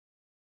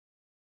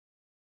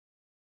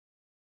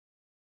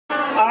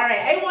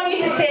Alright, I want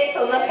you to take a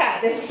look at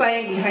this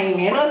sign behind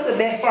me. I know it's a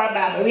bit far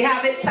back, but we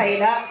have it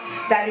tied up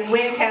that the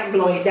wind can't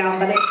blow it down.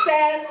 But it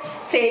says,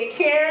 take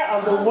care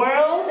of the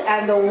world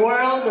and the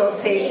world will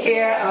take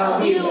care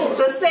of you.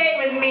 So say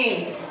it with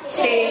me.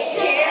 Take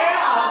care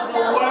of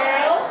the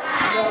world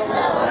and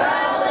the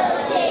world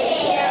will take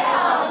care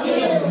of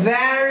you.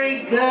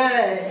 Very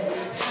good.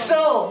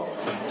 So,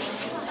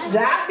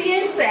 that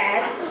being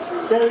said,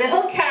 the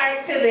little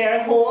character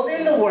there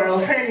holding the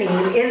world, her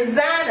name is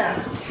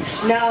Zana.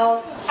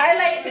 Now, I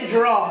like to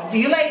draw. Do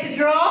you like to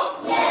draw?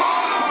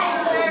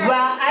 Yes.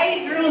 Well,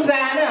 I drew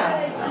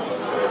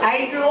Zana.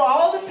 I drew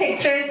all the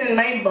pictures in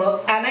my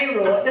book and I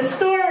wrote the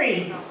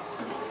story.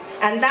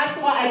 And that's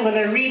why I'm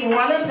going to read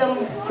one of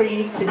them for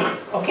you today,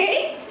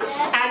 okay?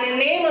 And the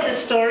name of the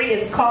story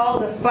is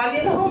called The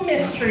Funny Little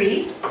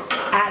Mystery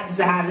at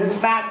Zana's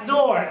Back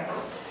Door.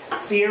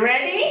 So you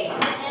ready?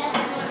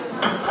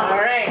 All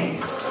right.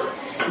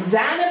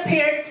 Zana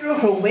peered through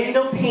her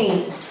window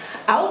pane.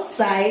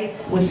 Outside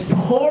was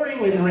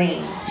pouring with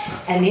rain,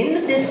 and in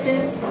the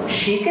distance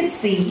she could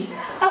see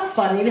a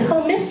funny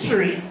little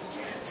mystery.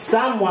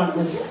 Someone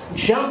was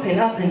jumping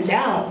up and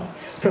down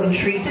from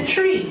tree to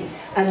tree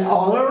and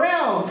all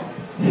around.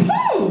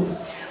 Who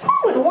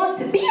would want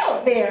to be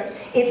out there?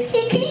 It's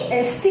icky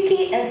and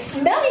sticky and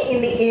smelly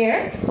in the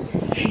air.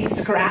 She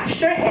scratched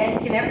her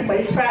head. Can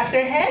everybody scratch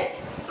their head?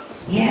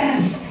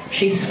 Yes,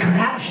 she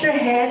scratched her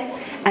head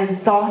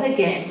and thought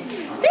again.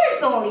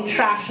 There's only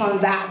trash on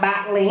that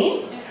back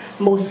lane.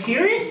 Most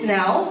curious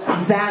now,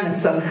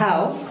 Zana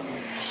somehow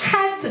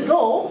had to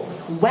go,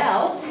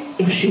 well,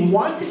 if she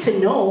wanted to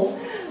know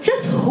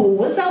just who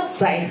was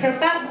outside her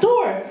back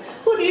door.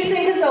 Who do you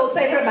think is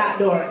outside her back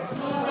door?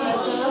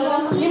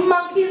 The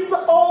monkeys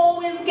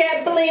always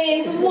get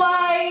blamed.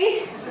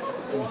 Why?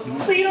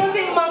 So you don't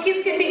think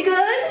monkeys can be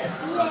good?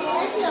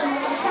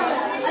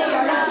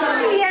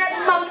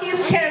 Yeah,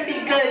 monkeys can be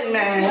good,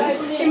 man.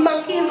 The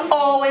monkeys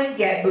always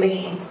get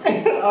blamed.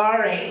 All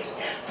right.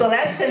 So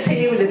let's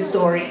continue with the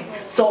story.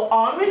 So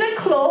on with her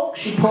cloak,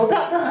 she pulled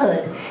up the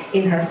hood.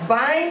 In her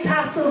fine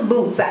tasseled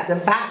boots at the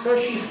back door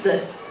she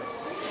stood.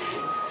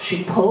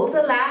 She pulled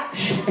the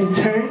latch and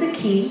turned the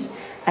key,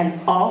 and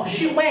off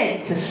she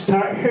went to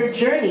start her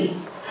journey.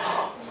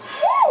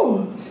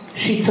 Woo!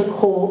 She took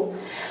hold,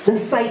 the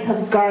sight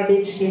of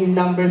garbage in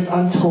numbers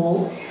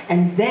untold,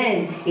 and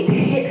then it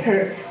hit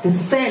her, the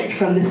scent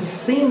from the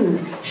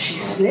scene. She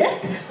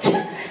sniffed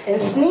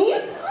and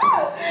sneezed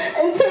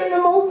and turned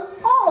the most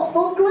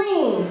awful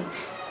green.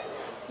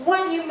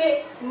 What do you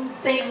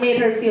think made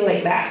her feel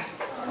like that?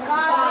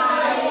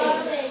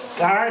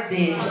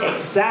 Garbage,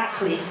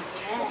 exactly.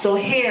 So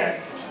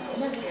here,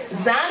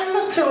 Zana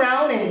looked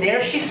around and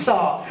there she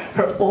saw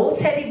her old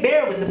teddy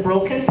bear with the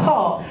broken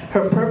paw,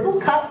 her purple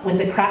cup with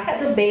the crack at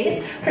the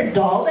base, her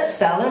doll that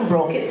fell and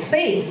broke its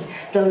face,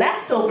 the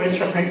leftovers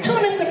from her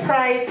tuna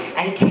surprise,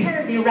 and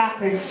candy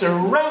wrappers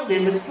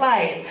surrounded with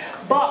flies,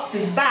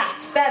 boxes,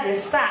 bats,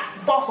 feathers, sacks,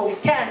 bottles,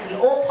 cans, and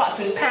old pots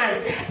and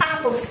pans,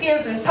 apple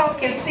skins and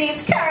pumpkin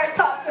seeds, carrot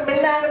tops and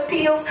banana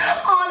peels,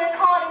 on and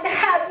on, it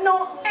had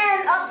no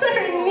end. Up to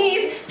her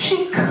knees,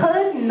 she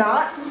could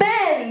not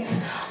bend.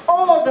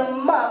 Oh, the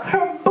muck,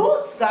 her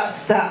boots got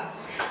stuck.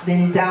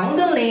 Then down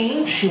the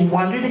lane, she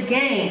wondered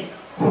again,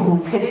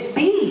 who could it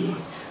be?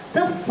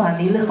 The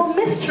funny little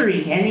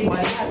mystery.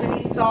 Anybody have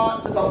any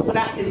thoughts about who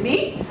that could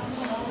be?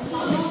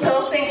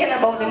 Still thinking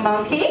about the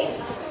monkey?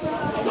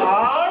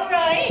 All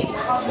right.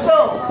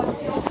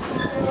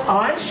 So,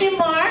 on she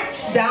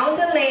marched down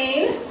the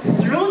lane,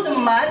 through the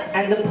mud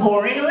and the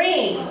pouring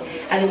rain.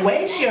 And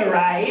when she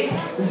arrived,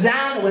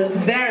 Zan was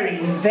very,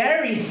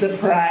 very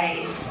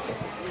surprised.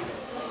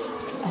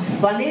 A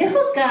funny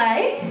little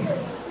guy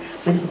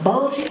with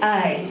bulgy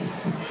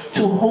eyes,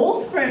 2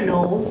 holes for a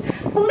nose,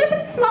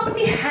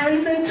 flippity-floppity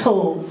hands and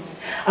toes,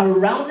 a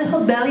round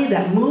little belly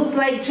that moved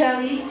like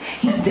jelly.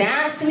 He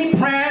danced and he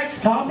pranced,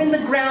 stomping the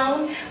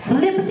ground,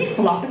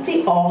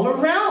 flippity-floppity all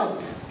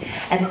around.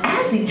 And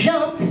as he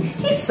jumped,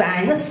 he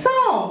sang a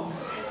song.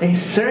 There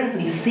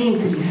certainly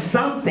seemed to be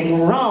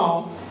something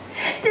wrong.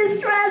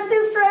 Distress,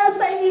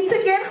 distress, I need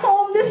to get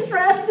home.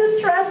 Distress,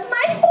 distress,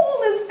 my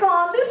hole is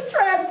gone.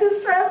 Distress,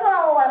 distress,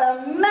 oh what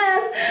a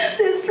mess.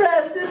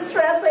 Distress,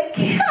 distress, I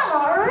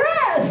cannot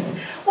rest.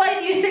 Why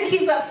do you think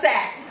he's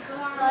upset?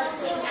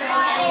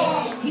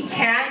 He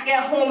can't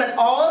get home and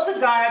all of the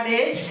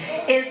garbage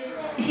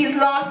he's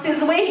lost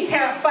his way. He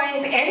can't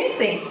find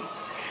anything.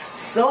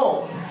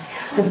 So,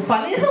 the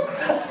funny little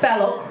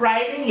fellow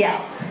cried and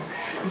yelled.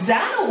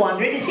 Zana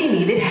wondered if he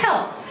needed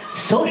help.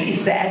 So she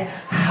said,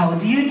 how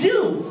do you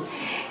do?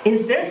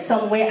 Is there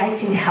some way I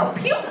can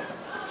help you?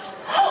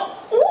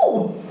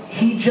 Oh,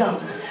 he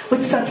jumped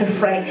with such a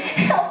fright.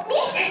 Help me?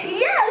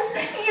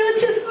 Yes, you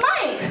just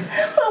might.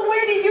 But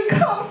where did you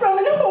come from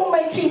and who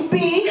might you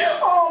be?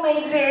 Oh my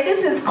dear,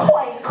 this is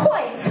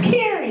quite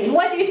scary.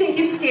 Why do you think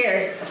he's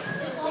scared?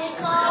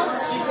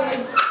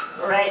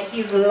 Right,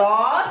 he's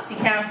lost, he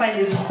can't find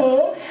his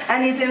home,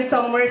 and he's in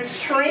somewhere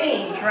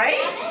strange, right?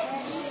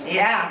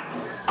 Yeah.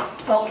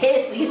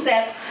 Okay, so he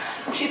says,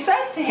 She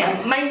says to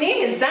him, "My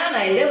name is Zana,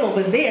 I live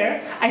over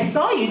there. I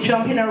saw you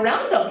jumping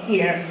around up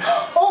here."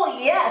 "Oh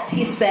yes,"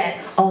 he said,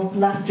 all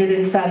flustered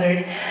and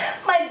feathered.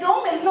 "My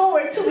dome is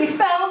nowhere to be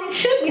found. It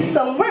should be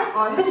somewhere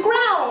on the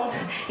ground."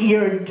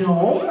 "Your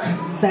dome?"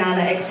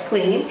 Zana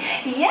exclaimed.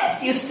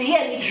 "Yes, you see,"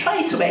 and he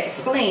tried to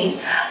explain.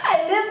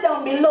 "I live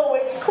down below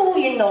at school,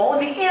 you know.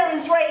 The air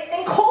is right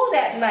and cold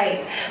at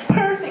night.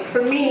 Perfect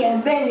for me.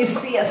 And then you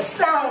see a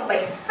sound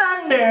like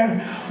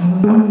thunder.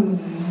 Boom.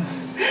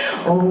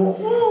 Oh,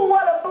 ooh,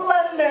 what a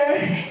blunder.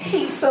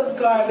 Heaps of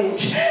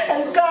garbage.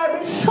 And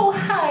garbage so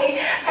high.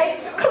 I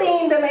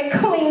cleaned and I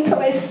cleaned till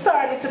I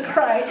started to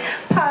cry.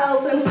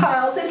 Piles and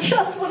piles. It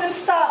just wouldn't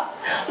stop.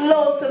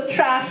 Loads of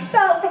trash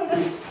fell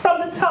from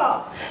the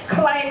top.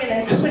 Climbing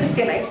and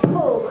twisting. I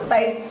pulled.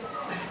 I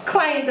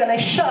climbed and I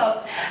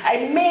shoved. I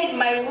made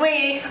my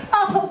way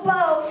up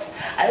above.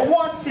 I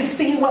wanted to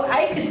see what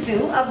I could do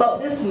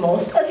about this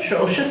most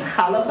atrocious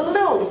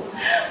hullabaloo.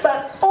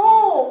 But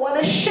oh, what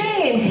a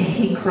shame,"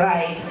 he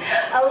cried.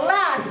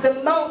 "Alas, the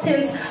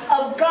mountains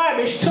of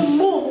garbage to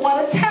move,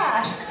 what a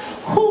task.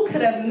 Who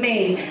could have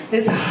made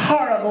this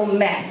horrible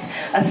mess?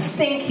 A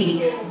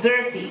stinky,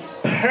 dirty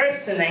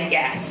person, I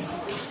guess."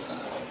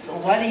 So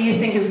what do you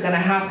think is going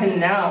to happen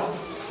now?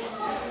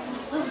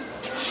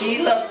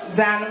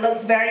 Zana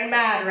looks very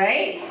mad,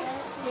 right?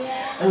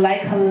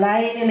 Like a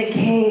lion in a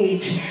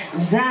cage,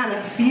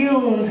 Zana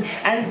fumed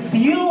and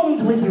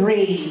fumed with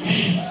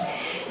rage.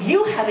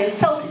 "You have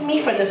insulted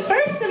me for the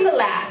first and the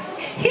last.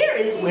 Here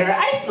is where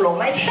I throw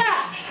my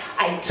trash.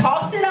 I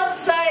tossed it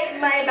outside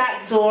my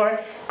back door,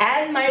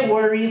 and my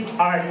worries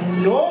are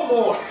no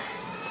more."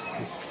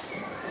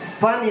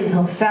 Funny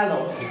little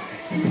fellow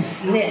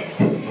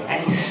sniffed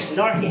and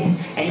snorted,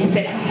 and he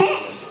said,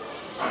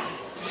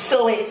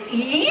 "So it's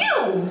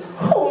you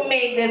who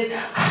made this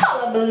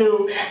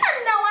hullabaloo, and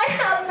now I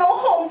have no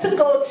home to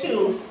go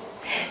to."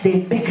 They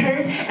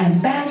bickered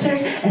and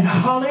bantered and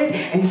hollered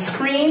and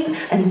screamed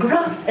and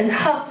gruffed and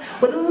huffed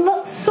with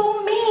looks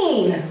so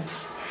mean.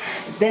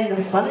 Then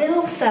the funny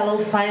little fellow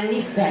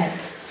finally said,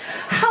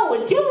 "How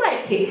would you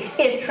like it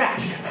if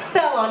trash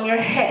fell on your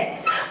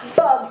head?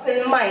 Bugs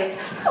and mites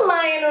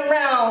flying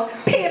around,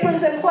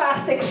 papers and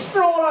plastics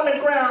thrown on the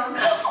ground.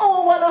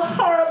 Oh, what a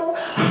horrible,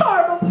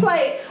 horrible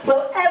plight.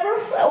 Will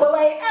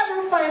I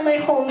ever find my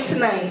home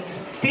tonight?"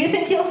 Do you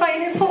think he'll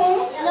find his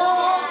home?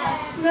 No.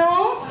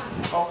 No?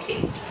 Okay.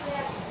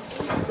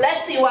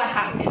 Let's see what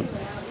happens.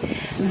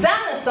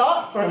 Zana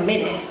thought for a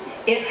minute.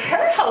 If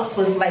her house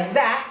was like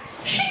that,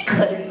 she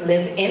couldn't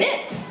live in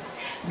it.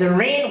 The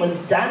rain was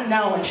done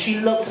now, and she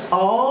looked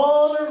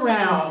all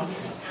around.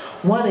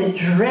 What a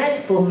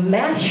dreadful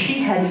mess she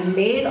had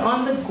made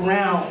on the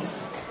ground.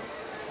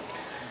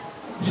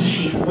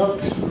 She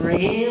looked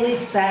really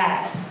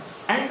sad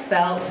and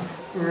felt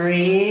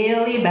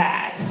really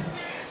bad.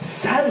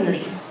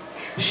 Suddenly,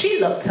 she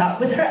looked up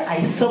with her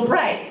eyes so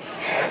bright.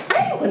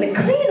 "I'm going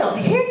to clean up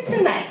here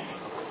tonight."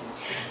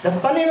 The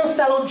funny little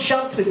fellow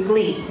jumped with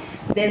glee.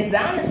 Then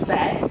Zana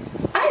said,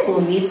 "I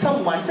will need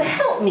someone to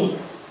help me.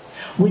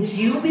 Would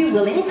you be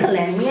willing to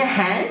lend me a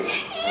hand?"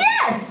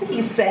 "Yes,"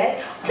 he said.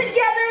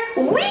 "Together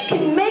we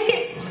can make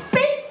it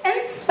spick and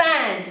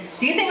span."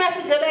 Do you think that's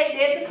a good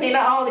idea to clean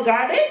up all the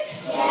garbage?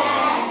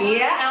 Yes.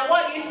 Yeah, and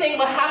what do you think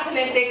will happen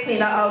if they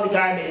clean up all the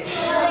garbage?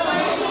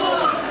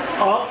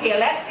 Okay,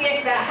 let's see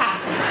if that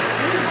happens.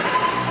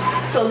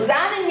 So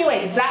Zana knew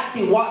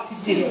exactly what to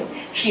do.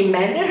 She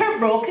mended her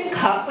broken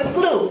cup with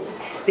glue.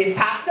 They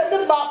packed up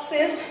the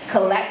boxes,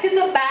 collected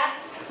the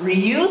bats,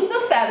 reused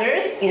the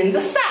feathers in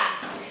the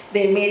sacks.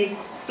 They made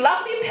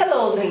fluffy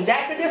pillows and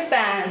decorative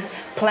fans,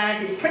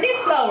 planted pretty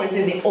flowers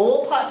in the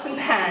old pots and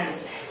pans.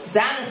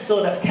 Zana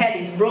sewed up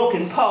Teddy's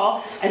broken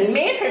paw and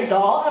made her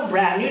doll a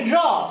brand new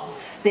doll.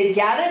 They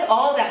gathered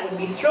all that would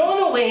be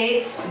thrown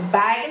away,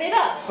 bagging it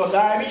up for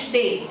garbage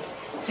day.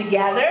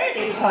 Together,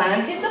 they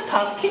planted the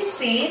pumpkin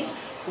seeds,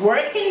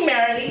 working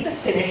merrily to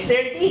finish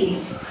their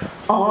deeds.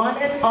 On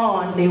and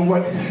on they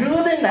worked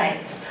through the night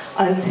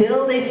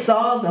until they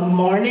saw the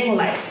morning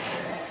light.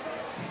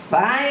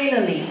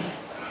 Finally,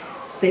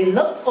 they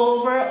looked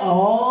over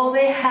all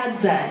they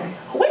had done,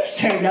 which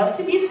turned out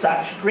to be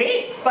such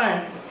great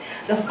fun.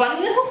 The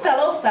funny little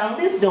fellow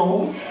found his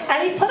dome,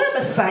 and he put up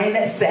a sign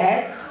that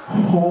said,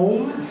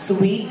 "Home,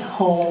 sweet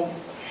home."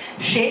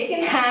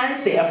 Shaking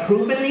hands, they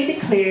approvingly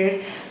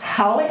declared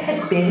how it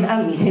had been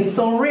a meeting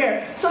so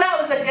rare. So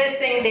that was a good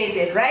thing they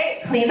did,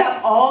 right? Cleaned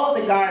up all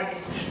the garbage,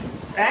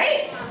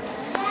 right?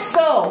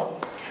 So,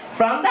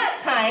 from that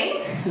time,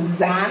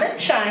 Zana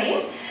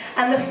chimed,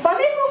 and the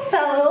funny little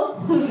fellow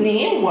whose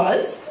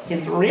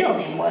his real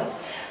name was,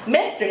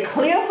 Mr.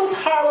 Cleophas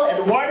Harlow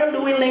Eduardo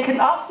Louis Lincoln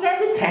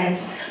Oxnard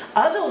X,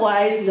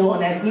 otherwise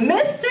known as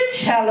Mr.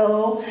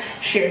 Cello,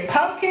 shared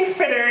pumpkin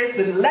fritters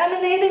with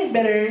lemonade and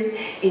bitters,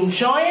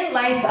 enjoying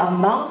life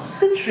amongst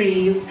the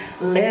trees,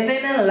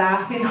 living and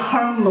laughing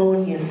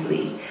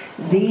harmoniously.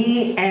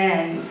 The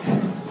end.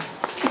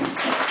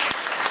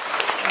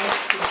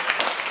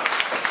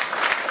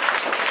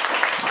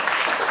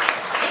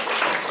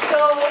 So,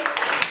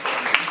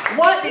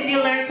 what did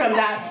you learn from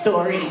that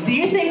story? Do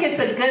you think it's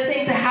a good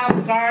thing to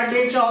have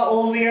garbage all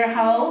over your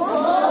house?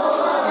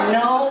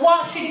 No.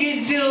 What should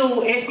you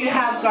do if you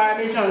have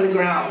garbage on the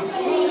ground?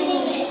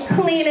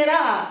 Clean it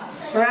up,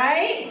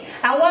 right?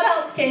 And what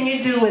else can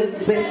you do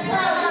with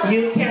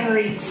you can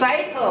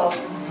recycle?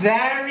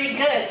 Very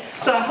good.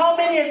 So how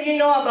many of you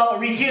know about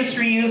reduce,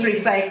 reuse,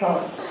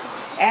 recycle?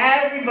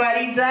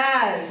 Everybody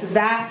does.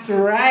 That's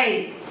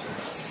right.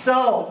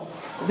 So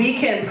we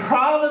can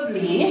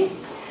probably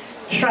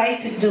try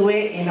to do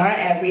it in our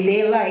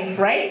everyday life,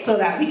 right? So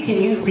that we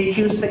can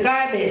reduce the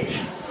garbage,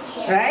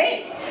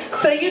 right?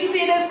 So you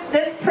see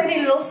this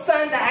pretty little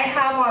sun that I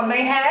have on my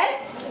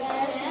head?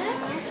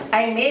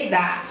 I made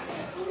that.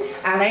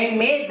 And I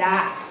made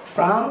that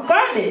from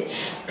garbage.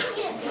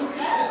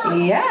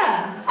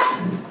 Yeah,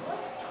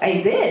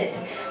 I did.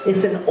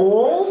 It's an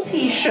old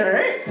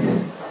t-shirt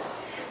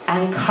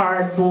and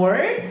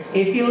cardboard.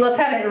 If you look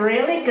at it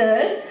really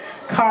good,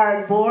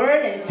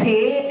 cardboard and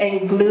tape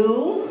and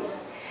glue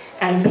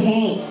and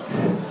paint.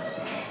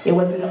 It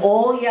was an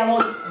old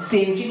yellow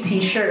dingy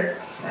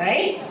t-shirt,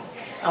 right?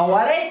 And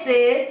what I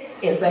did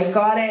is I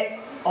got it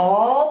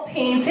all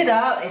painted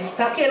up. I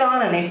stuck it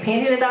on and I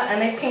painted it up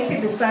and I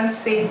painted the sun's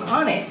face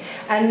on it.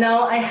 And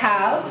now I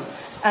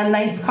have a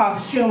nice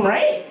costume,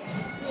 right?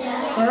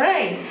 Yeah. All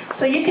right.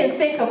 So you can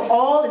think of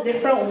all the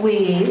different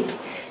ways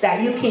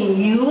that you can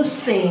use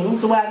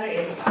things, whether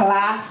it's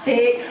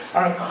plastic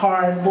or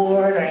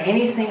cardboard or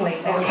anything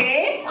like that,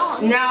 okay?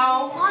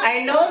 Now,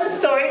 I know the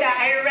story that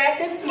I read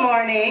this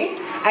morning.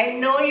 I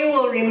know you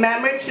will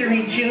remember to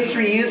reduce,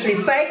 reuse,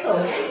 recycle.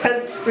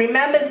 Because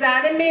remember,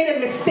 Zana made a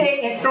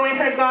mistake in throwing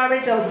her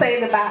garbage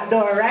outside the back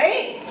door,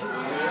 right?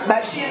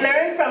 But she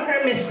learned from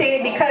her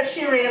mistake because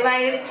she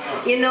realized,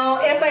 you know,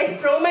 if I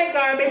throw my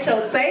garbage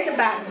outside the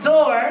back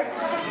door,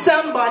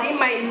 somebody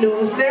might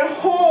lose their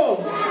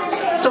home.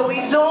 So we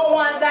don't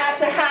want that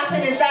to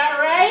happen. Is that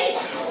right?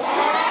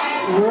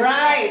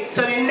 Right.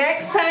 So the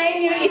next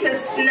time you eat a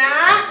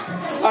snack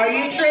or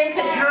you drink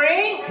a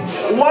drink,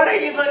 what are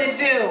you going to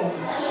do?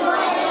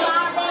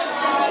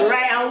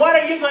 Right. And what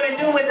are you going to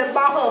do with the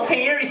bottle? Can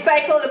you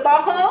recycle the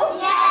bottle?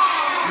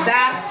 Yes.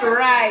 That's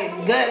right.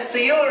 Good. So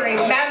you'll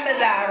remember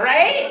that,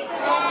 right?